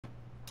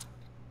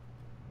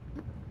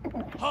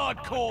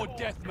Hardcore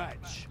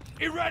deathmatch.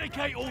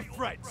 Eradicate all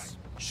threats.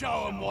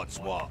 Show them what's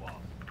what.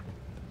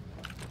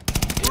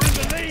 We're in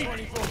the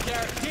lead.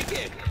 24-carat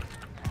ticket.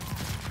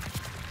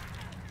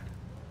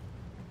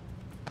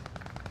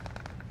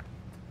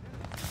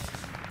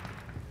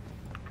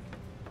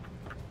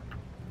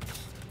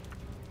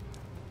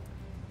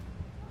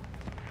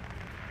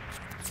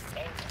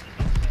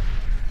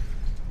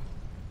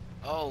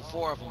 Oh,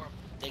 4 of them.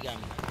 They got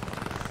me.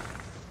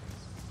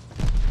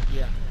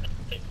 Yeah.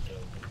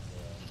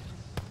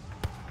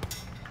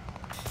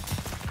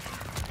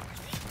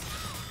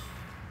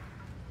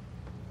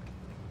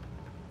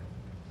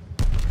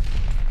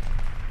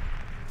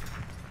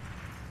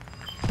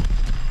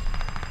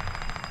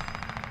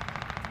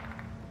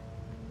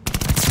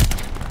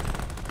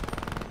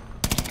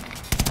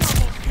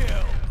 Double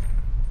kill.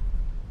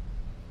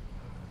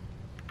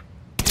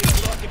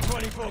 It's like a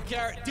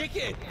 24-carat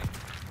ticket.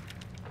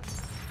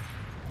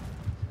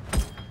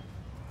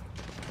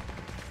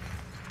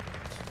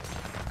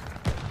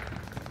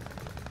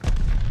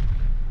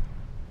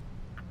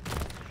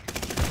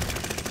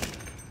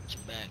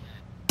 Back.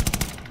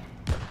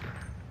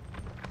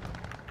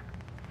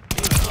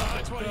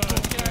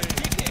 24-carat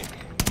ticket.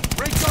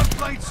 Recon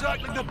plane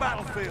circling the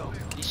battlefield.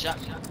 He shot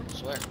me, I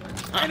swear.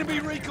 Enemy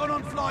recon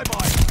on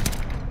flyby.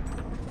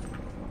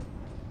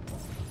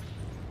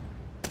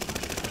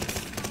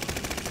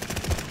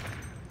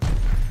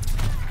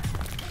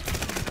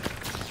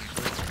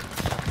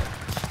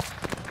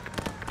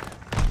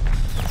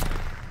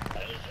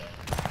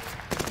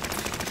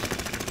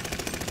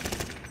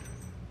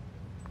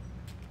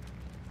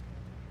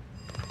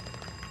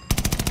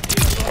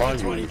 It's like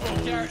a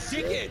 24-carat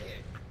ticket.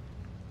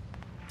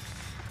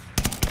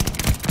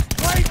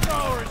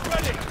 Flamethrower is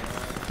ready.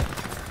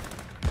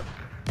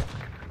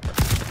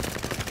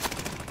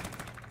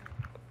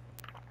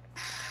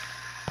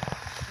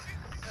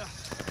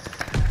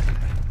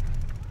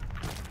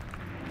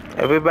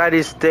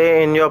 Everybody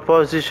stay in your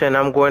position.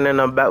 I'm going in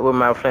the back with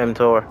my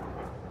flamethrower.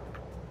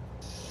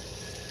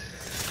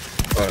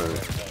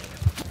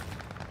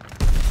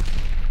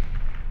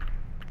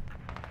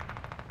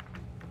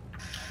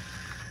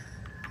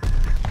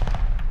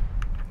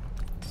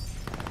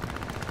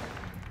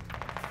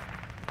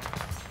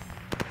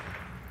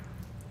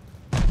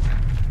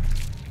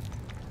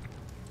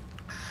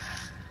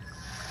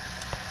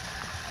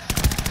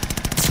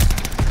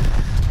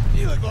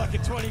 You look like a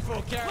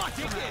 24-carat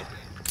ticket.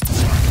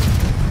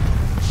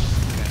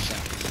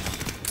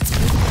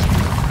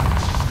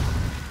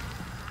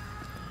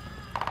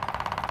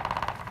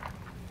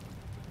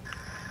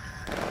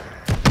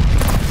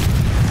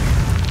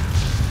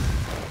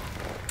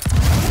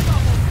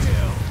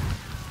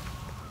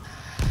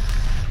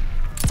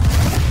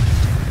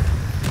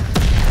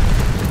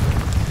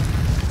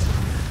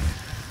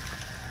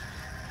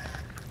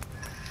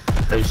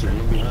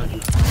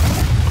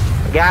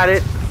 Got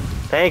it.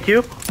 Thank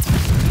you.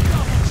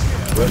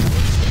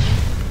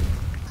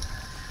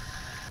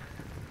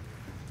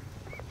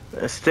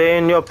 Stay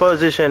in your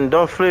position.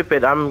 Don't flip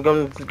it. I'm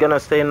gonna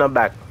stay in the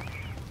back.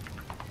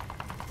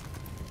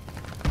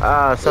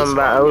 Ah,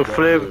 somebody will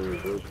flip.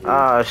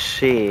 Ah,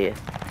 shit.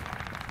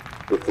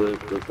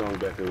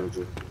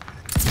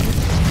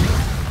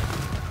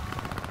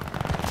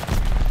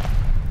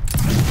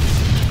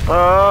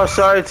 Oh,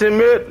 sorry,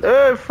 teammate.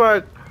 Hey,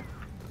 fuck.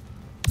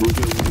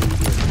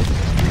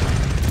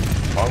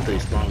 Aren't they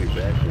strongly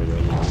back there?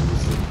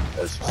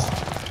 That's just...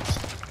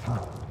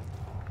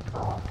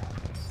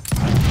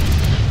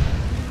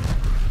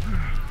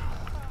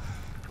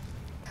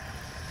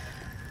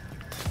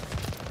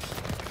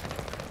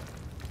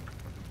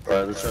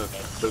 Alright, let's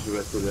take the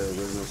rest of the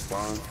original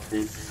spawn.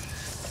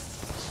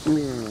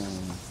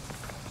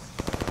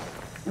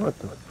 What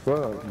the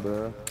fuck,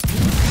 bro?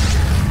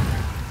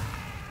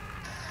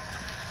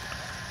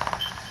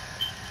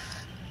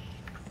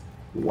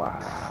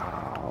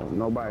 Wow,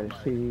 nobody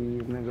see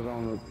these niggas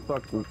on the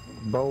fucking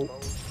boat.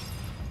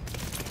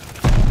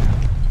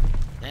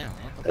 Damn.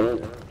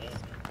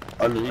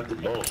 Underneath the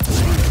boat.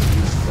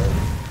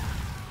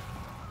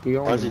 He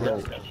on the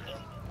boat.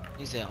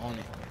 He said on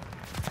it.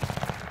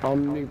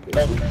 Underneath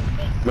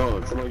it. No,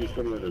 somebody's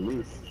coming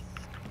underneath.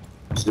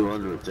 Still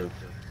under it too.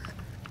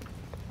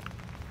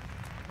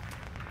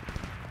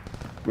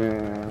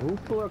 Man, who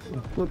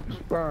fucking flipped the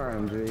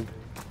spine, G?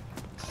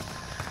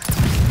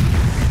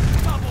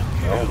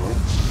 Oh,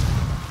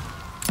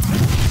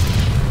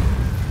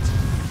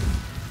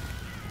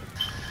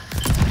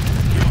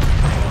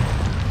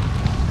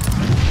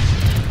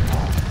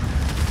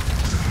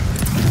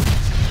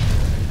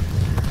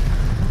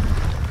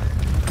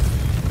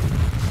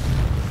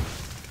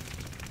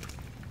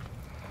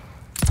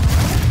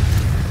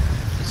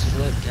 This is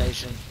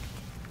reputation.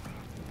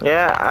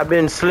 Yeah, I've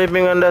been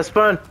sleeping on the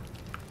spawn.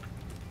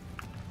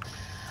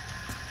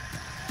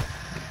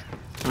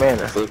 Man.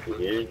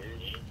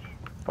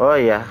 Oh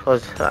yeah,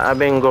 cause I've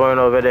been going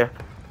over there.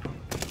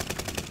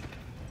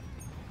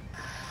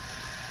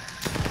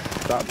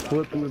 Stop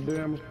flipping the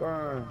damn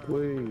spine,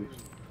 please.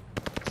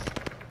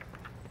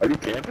 Are you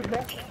camping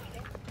back?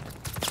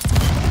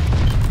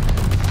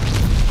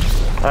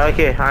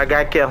 Okay, I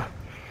got killed.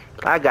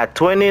 I got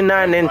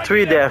 29 and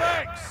 3 deaths.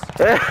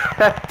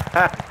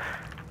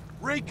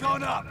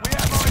 Recon up. We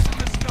have eyes in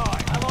the sky.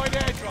 Allied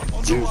airdrop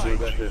on the Juice, way.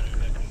 way back there.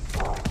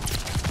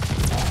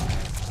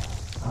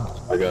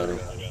 I got him.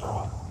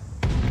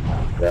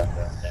 Yeah.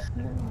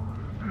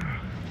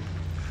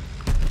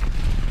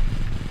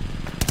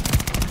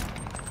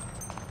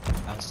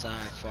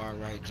 Outside, far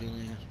right,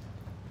 Julian.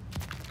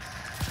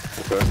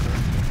 Okay.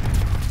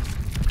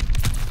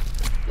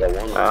 Got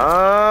one.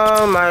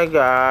 Oh my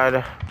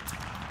god.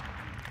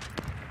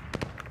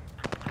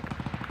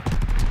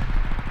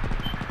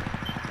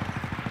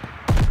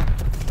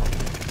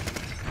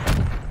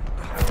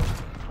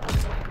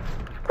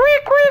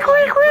 Quick, quick,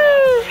 quick,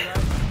 quick!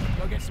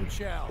 Go get some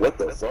chow. What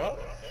the fuck?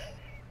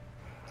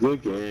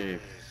 Good game.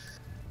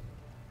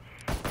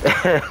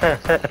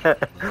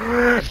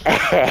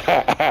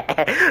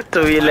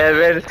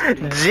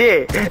 211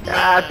 J.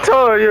 I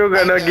told you were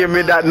gonna give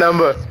me that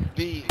number.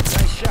 B.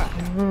 Nice shot.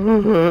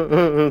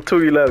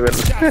 211.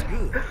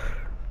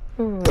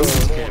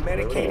 More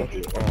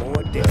medicated.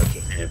 More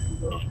dedicated.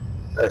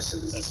 That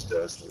shit is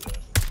disgusting.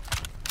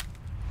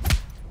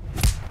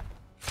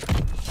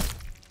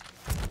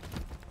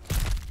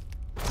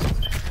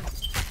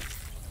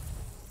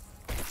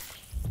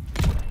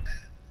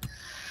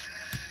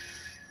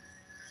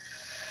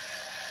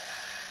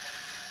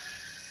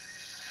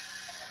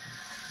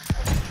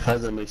 How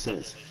does that make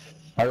sense?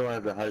 How do I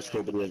have a high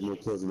score but he has more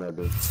kills than that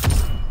bitch?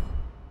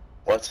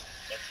 What?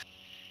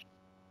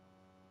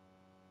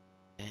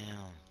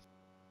 Damn.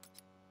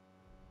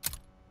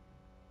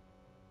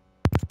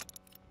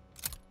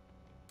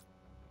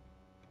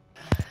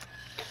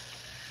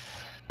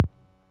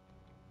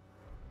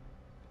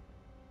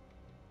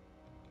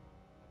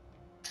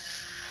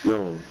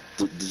 No.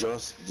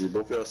 Did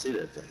both of y'all see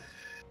that thing?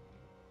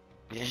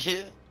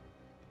 Yeah.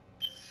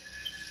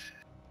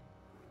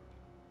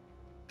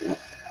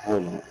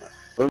 Hold on.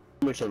 Let me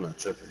make sure I'm not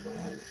tripping.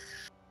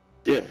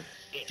 Yeah.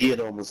 He had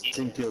almost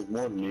 10 kills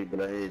more than me, but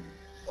I had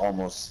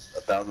almost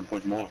 1,000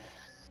 points more.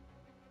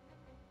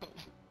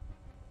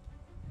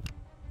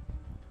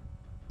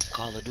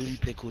 Call of Duty,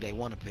 pick who they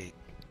want to pick.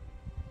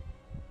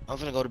 I'm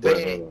finna go to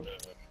bed.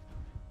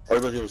 I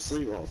thought he was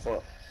asleep. Oh,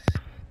 fuck.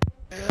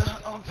 Yeah,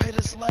 I'm gonna pay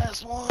this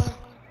last one.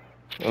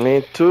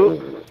 Me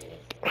too.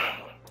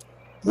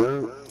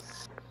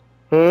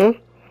 Hmm?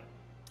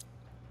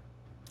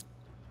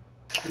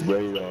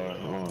 Radar.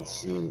 Oh,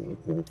 shit.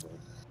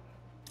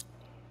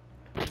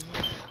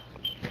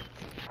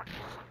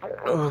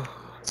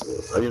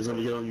 I guess I'm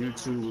gonna get on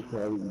YouTube and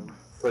probably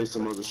play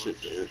some other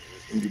shit there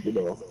and get it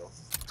off.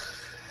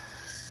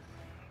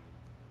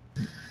 I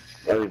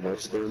didn't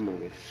watch the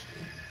movie.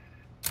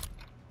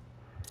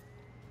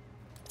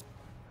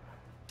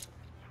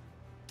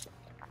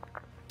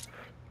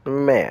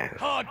 Man.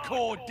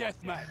 Hardcore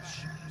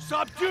deathmatch.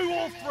 Subdue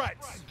all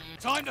threats.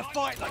 Time to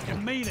fight like you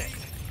mean it.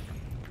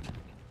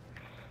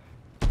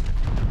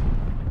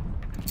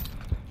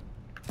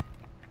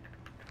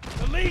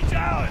 The lead's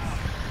ours.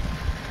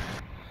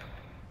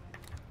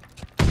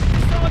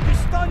 Start the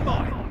stun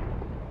mine.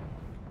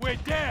 We're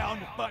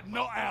down, but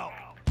not out.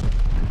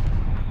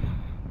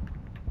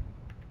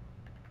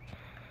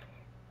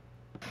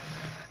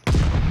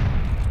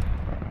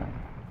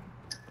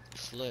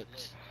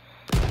 Slipped.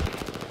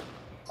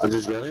 I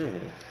just got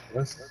in.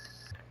 What's that?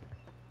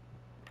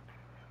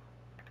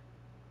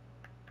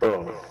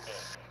 Oh.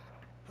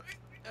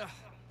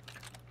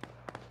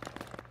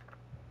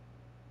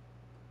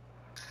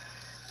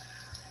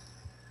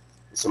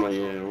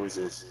 Somebody in, what is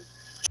this?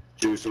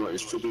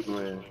 It's two people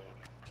in.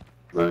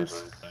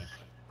 Nice.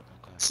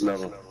 It's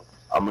another.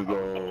 I'll go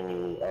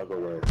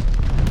right.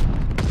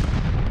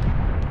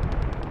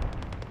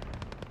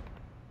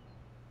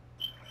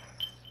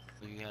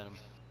 You got him.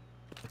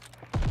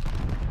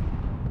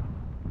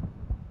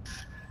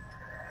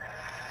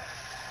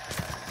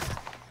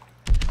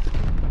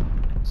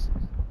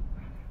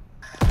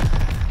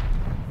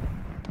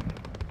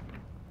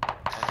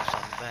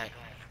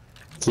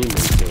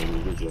 Teammate killed me,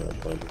 good job,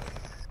 buddy.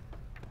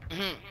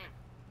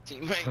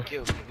 Teammate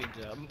killed me, good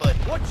job, buddy.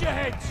 Watch your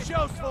heads,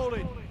 shells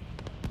falling.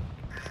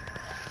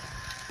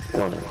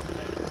 One.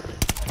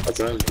 I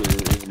tried to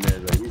get as mad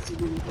as I used to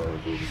be in Call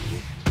of Duty.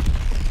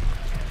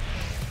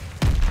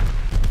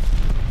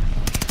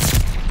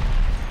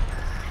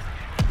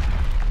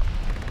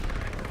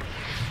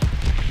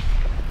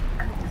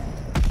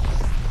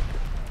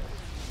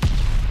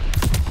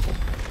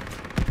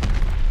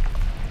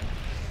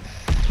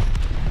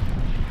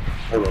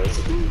 Hold on, it's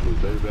a dude who's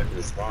very back in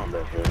the spawn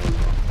back there.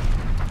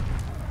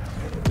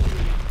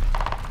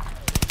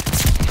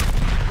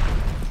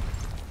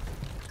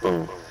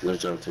 Oh, good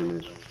job,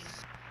 teammate.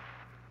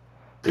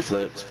 He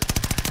flipped.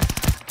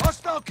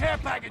 Hostile care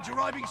package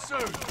arriving soon.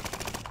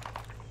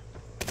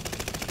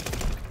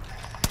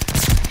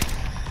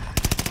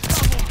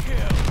 Double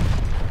kill.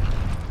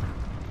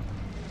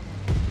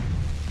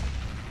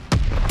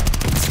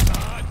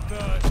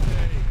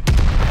 Bloodthirsty.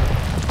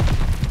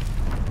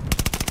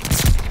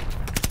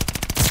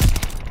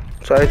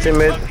 Sorry,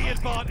 teammate. The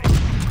advantage.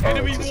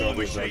 Enemy it's war all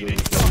this, machine all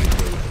this, inside. all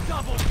this.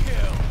 Double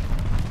kill.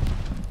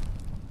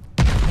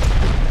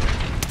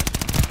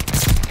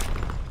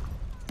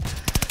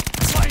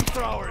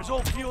 Flamethrowers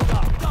all fueled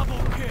up.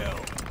 Double kill.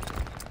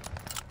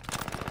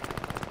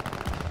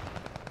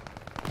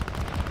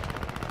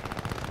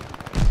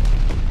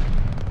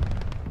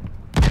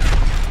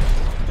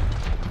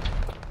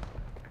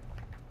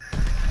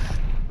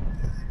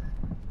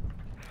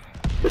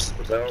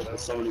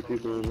 There's so many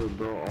people in here,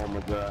 bro. Oh my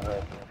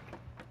god.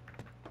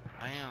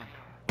 I am.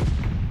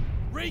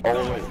 Recon,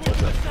 Oh, wait, switch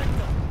the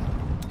sector.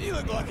 You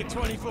look like a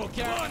 24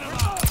 carat. Line 'em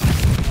up.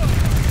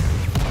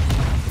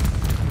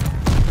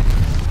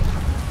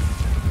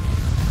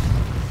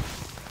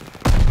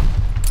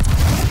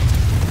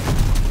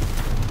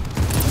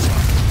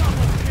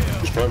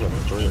 It's further,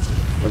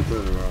 I'm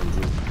turning around,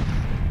 dude.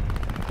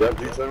 Yep,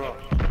 you turn around.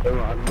 Turn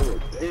around, I knew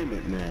it. Damn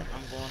it, man.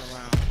 I'm going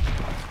around.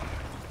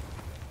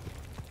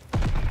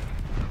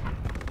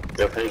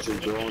 That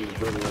patient drone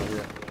is running out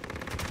here.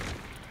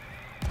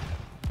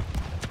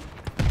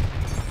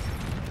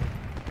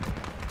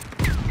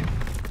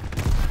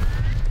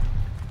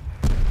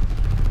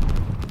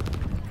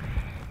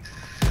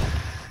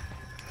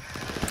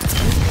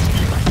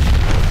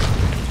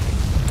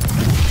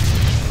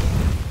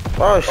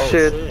 Oh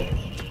shit.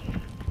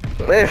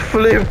 Man,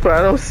 flip,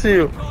 I don't see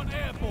you. Recon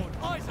airborne.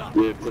 Eyes up.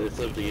 Yeah, flip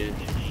again.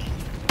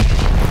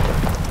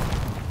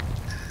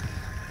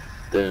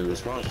 Damn,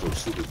 this one's so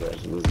super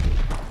fast, isn't it?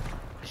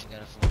 She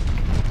got a phone.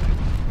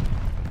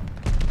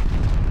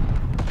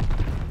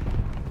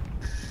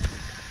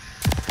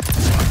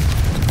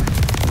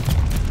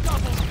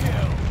 Double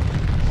kill.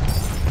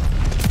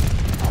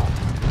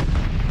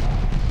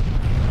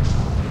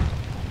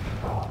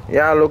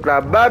 Y'all look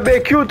like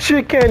barbecue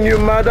chicken, you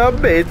mother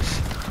bitch.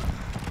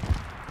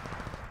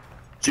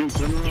 Juice,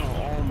 turn around.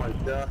 Oh my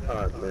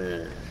god,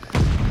 man.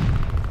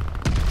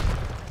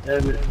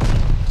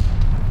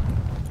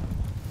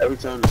 Every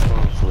time the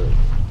spawn flip,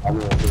 I'm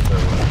gonna flip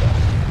that right back.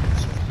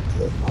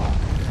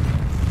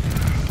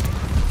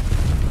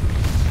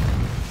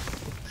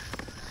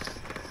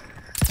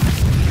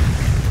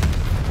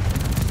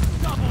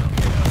 Double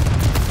kill.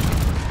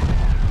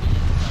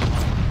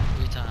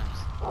 3 times.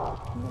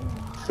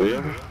 So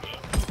yeah?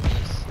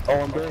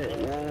 Oh, I'm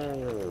dead.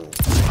 Whoa.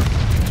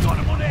 Got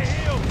 'em on their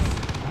heels.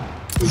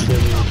 Who's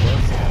getting me on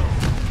bus?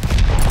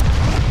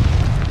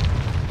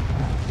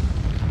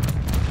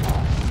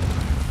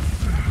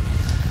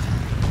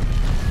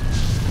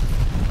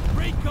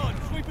 Recon,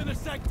 sweeping the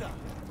sector.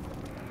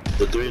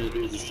 The 3 of the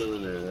dudes are still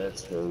in there.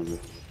 That's crazy.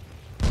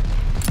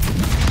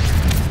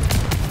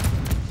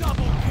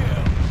 Double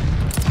kill.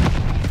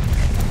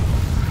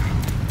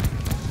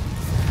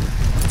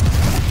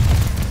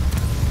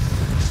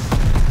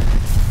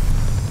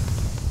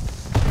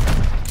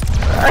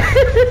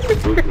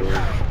 Good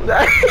girl.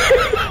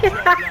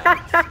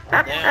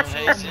 Damn,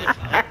 Haitian.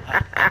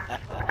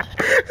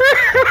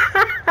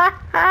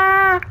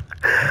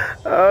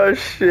 Oh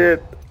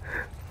shit.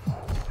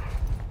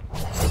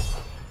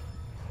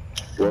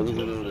 Well, look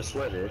at where the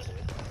sweat is.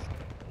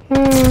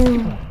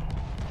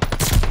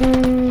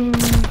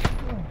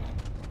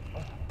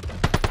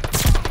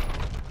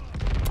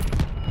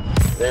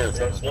 Damn,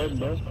 stop sweating,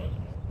 bro.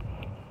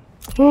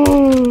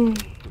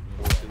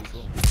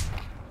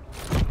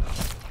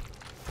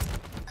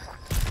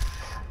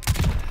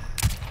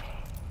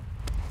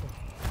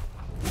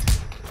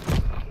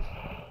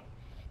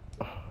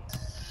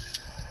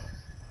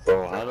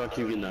 Bro, how do I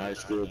keep getting the high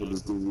score with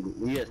this dude?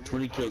 He has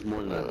 20 kills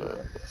more than I do.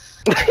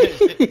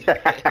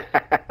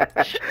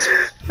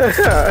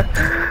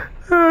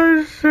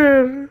 Oh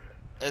shit.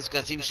 That's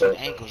because he was shooting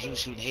ankles, you was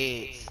shooting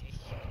heads.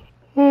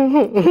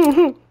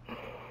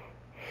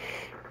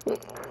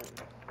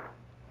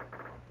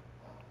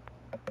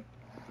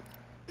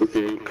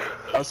 Okay,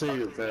 I'll say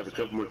if I have a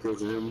couple more kills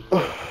than him.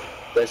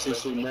 That shit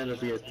shouldn't matter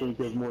if he has 20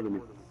 kills more than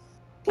me.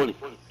 20.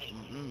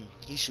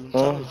 He's shooting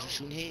toes, you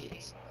shooting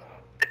heads.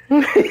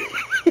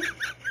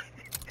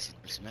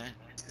 Man.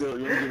 Still,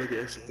 you only get like an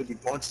extra 50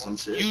 points and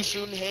shit. You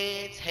shooting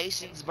heads,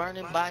 Haitians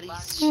burning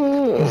bodies.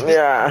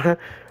 Yeah.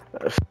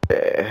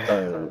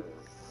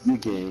 You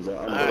games.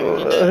 Alright,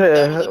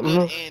 that was a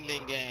good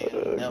ending game.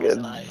 That was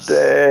nice.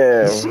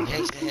 Damn.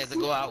 Haitian had to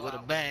go out with a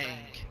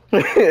bang.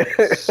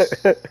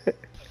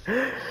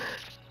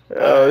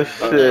 Oh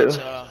shit. Alright,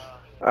 y'all.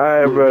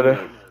 Alright,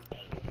 brother.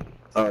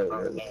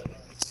 Alright,